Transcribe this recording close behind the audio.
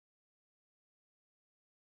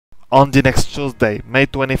On the next Tuesday, May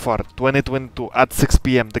 24, 2022 at 6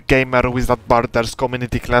 PM, the Gamer Without Borders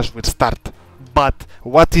Community Clash will start. But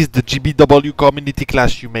what is the GBW Community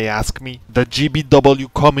Clash, you may ask me? The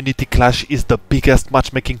GBW Community Clash is the biggest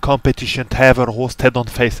matchmaking competition ever hosted on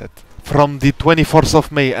FACEIT. From the 24th of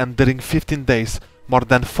May and during 15 days, more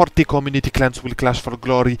than 40 community clans will clash for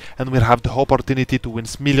glory and will have the opportunity to win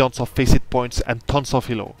millions of FACEIT points and tons of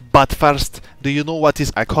elo. But first, do you know what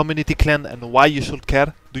is a community clan and why you should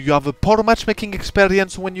care? Do you have a poor matchmaking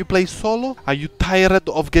experience when you play solo? Are you tired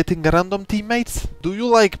of getting random teammates? Do you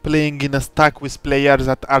like playing in a stack with players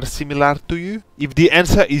that are similar to you? If the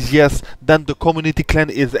answer is yes, then the community clan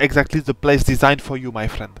is exactly the place designed for you, my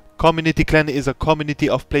friend. Community clan is a community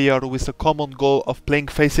of players with a common goal of playing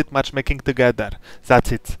FACEIT matchmaking together.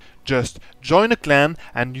 That's it. Just join a clan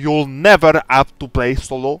and you'll never have to play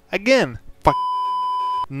solo again.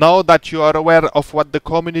 Now that you are aware of what the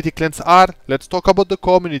community clans are, let's talk about the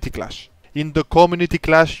community clash. In the community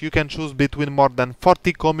clash, you can choose between more than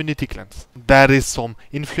 40 community clans. There is some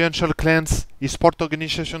influential clans, esport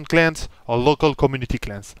organization clans, or local community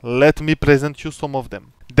clans. Let me present you some of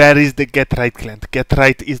them. There is the Get Right clan. Get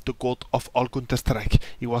Right is the goat of all Counter-Strike.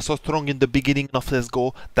 He was so strong in the beginning of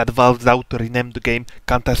CSGO that Valve vowed to rename the game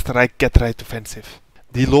Counter-Strike Get Right Offensive.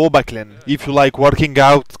 The Loba clan. If you like working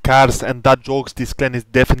out, cars and dad jokes, this clan is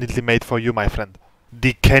definitely made for you, my friend.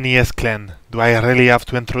 The Kenyas clan. Do I really have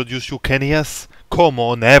to introduce you Kenyas? Come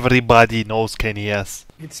on, everybody knows Kenyas.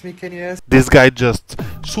 It's me, Kenyas. This guy just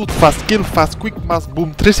shoot fast, kill fast, quick mass,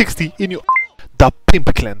 boom, 360 in your... The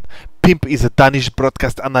Pimp clan. Pimp is a Danish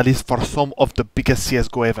broadcast analyst for some of the biggest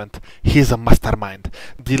CSGO event. He is a mastermind.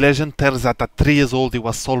 The legend tells that at 3 years old he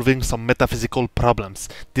was solving some metaphysical problems.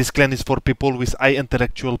 This clan is for people with high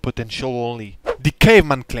intellectual potential only. The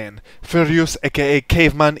Caveman clan. Furious aka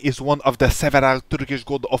Caveman is one of the several Turkish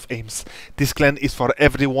god of aims. This clan is for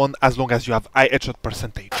everyone as long as you have high headshot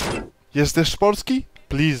percentage. Yes, the Sportsky?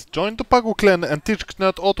 Please join the Pagu clan and teach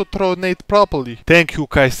Knut how to throw Nate properly. Thank you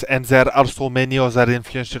guys, and there are so many other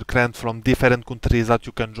influential clans from different countries that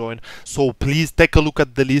you can join. So please take a look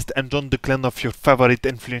at the list and join the clan of your favorite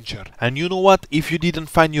influencer. And you know what? If you didn't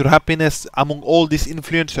find your happiness among all these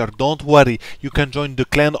influencers, don't worry. You can join the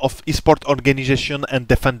clan of esport organization and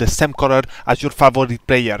defend the same color as your favorite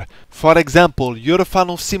player. For example, you're a fan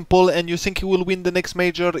of Simple and you think he will win the next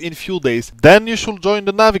major in few days. Then you should join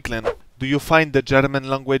the Navi clan. Do you find the German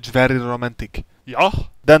language very romantic? Yeah?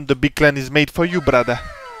 Then the big clan is made for you, brother.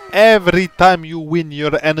 Every time you win,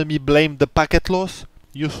 your enemy blame the packet loss.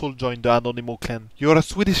 You should join the Anonimo clan. You're a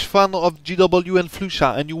Swedish fan of GW and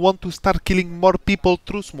Flusha and you want to start killing more people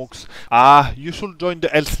through smokes. You should join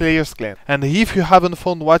the El Slayers clan. And if you haven't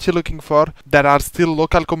found what you're looking for, there are still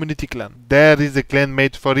local community clan. There is a clan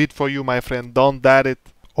made for you, my friend. Don't doubt it.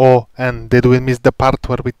 Oh, and did we miss the part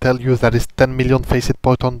where we tell you there is 10 million FACEIT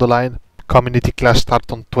points on the line? Community Clash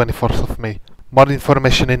starts on 24th of May. More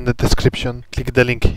information in the description. Click the link.